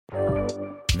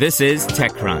This is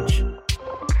TechCrunch.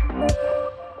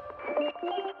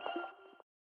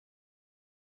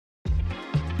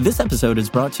 This episode is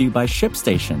brought to you by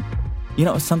ShipStation. You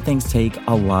know, some things take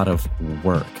a lot of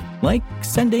work, like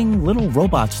sending little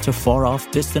robots to far-off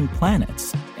distant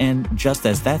planets. And just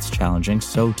as that's challenging,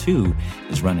 so too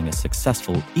is running a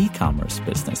successful e-commerce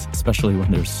business, especially when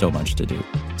there's so much to do.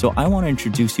 So I want to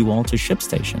introduce you all to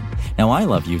ShipStation. Now, I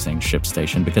love using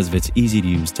ShipStation because of its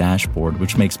easy-to-use dashboard,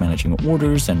 which makes managing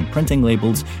orders and printing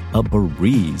labels a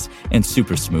breeze and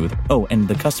super smooth. Oh, and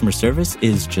the customer service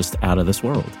is just out of this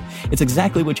world. It's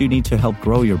exactly what you need to help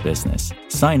grow your business.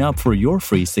 Sign up for your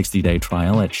free 60-day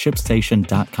trial at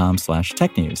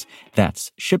shipstation.com/technews.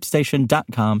 That's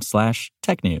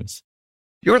shipstation.com/technews.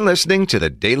 You're listening to the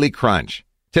Daily Crunch.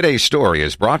 Today's story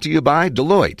is brought to you by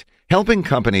Deloitte, helping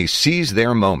companies seize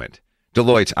their moment.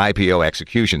 Deloitte's IPO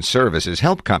execution services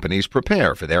help companies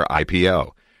prepare for their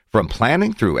IPO. From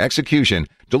planning through execution,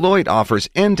 Deloitte offers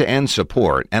end-to-end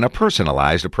support and a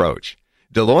personalized approach.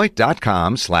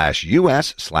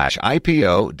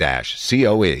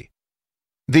 Deloitte.com/US/IPO-COE.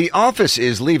 The Office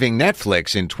is leaving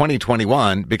Netflix in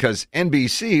 2021 because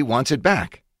NBC wants it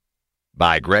back.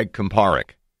 By Greg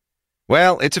Komparek.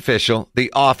 Well, it's official.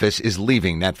 The Office is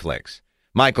leaving Netflix.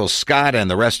 Michael Scott and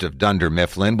the rest of Dunder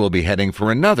Mifflin will be heading for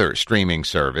another streaming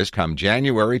service come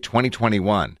January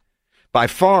 2021. By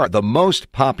far the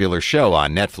most popular show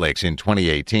on Netflix in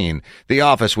 2018, The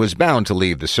Office was bound to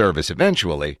leave the service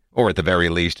eventually, or at the very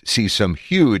least see some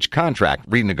huge contract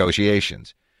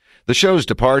renegotiations. The show's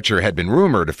departure had been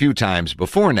rumored a few times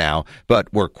before now,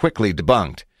 but were quickly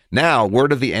debunked. Now,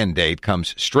 word of the end date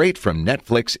comes straight from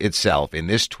Netflix itself in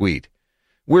this tweet.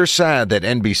 We're sad that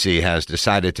NBC has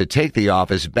decided to take The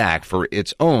Office back for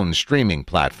its own streaming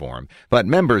platform, but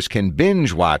members can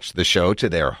binge watch the show to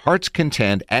their heart's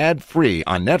content ad-free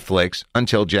on Netflix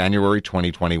until January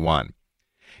 2021.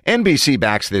 NBC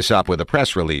backs this up with a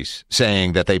press release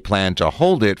saying that they plan to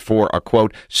hold it for a,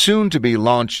 quote,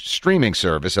 soon-to-be-launched streaming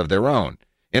service of their own.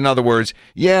 In other words,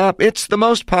 yeah, it's the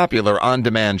most popular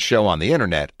on-demand show on the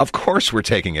internet. Of course we're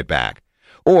taking it back.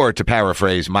 Or, to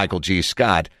paraphrase Michael G.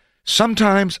 Scott,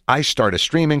 sometimes I start a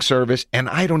streaming service and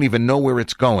I don't even know where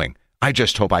it's going. I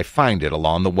just hope I find it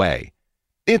along the way.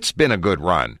 It's been a good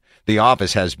run. The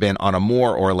Office has been on a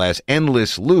more or less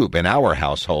endless loop in our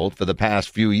household for the past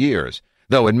few years,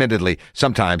 though admittedly,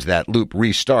 sometimes that loop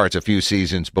restarts a few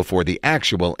seasons before the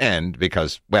actual end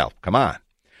because, well, come on.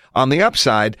 On the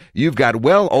upside, you've got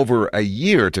well over a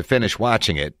year to finish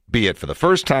watching it, be it for the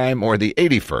first time or the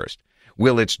 81st.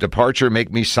 Will its departure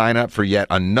make me sign up for yet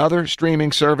another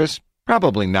streaming service?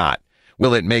 Probably not.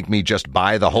 Will it make me just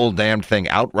buy the whole damned thing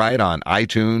outright on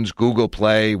iTunes, Google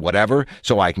Play, whatever,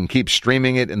 so I can keep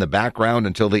streaming it in the background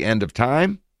until the end of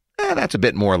time? That's a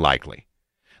bit more likely.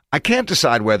 I can't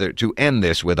decide whether to end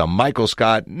this with a Michael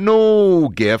Scott no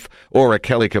gif or a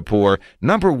Kelly Kapoor,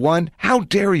 number one, how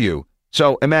dare you?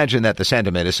 So imagine that the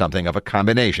sentiment is something of a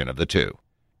combination of the two.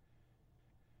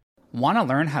 Want to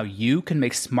learn how you can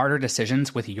make smarter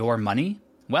decisions with your money?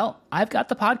 Well, I've got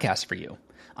the podcast for you.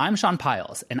 I'm Sean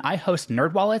Piles, and I host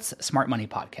NerdWallet's Smart Money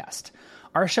Podcast.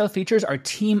 Our show features our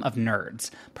team of nerds,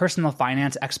 personal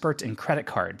finance experts in credit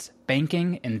cards,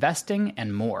 banking, investing,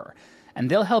 and more. And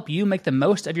they'll help you make the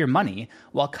most of your money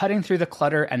while cutting through the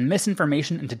clutter and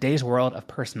misinformation in today's world of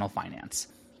personal finance.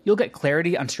 You'll get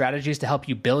clarity on strategies to help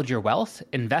you build your wealth,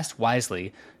 invest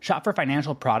wisely, shop for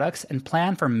financial products, and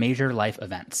plan for major life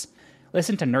events.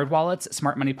 Listen to NerdWallet's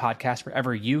Smart Money Podcast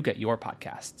wherever you get your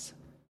podcasts.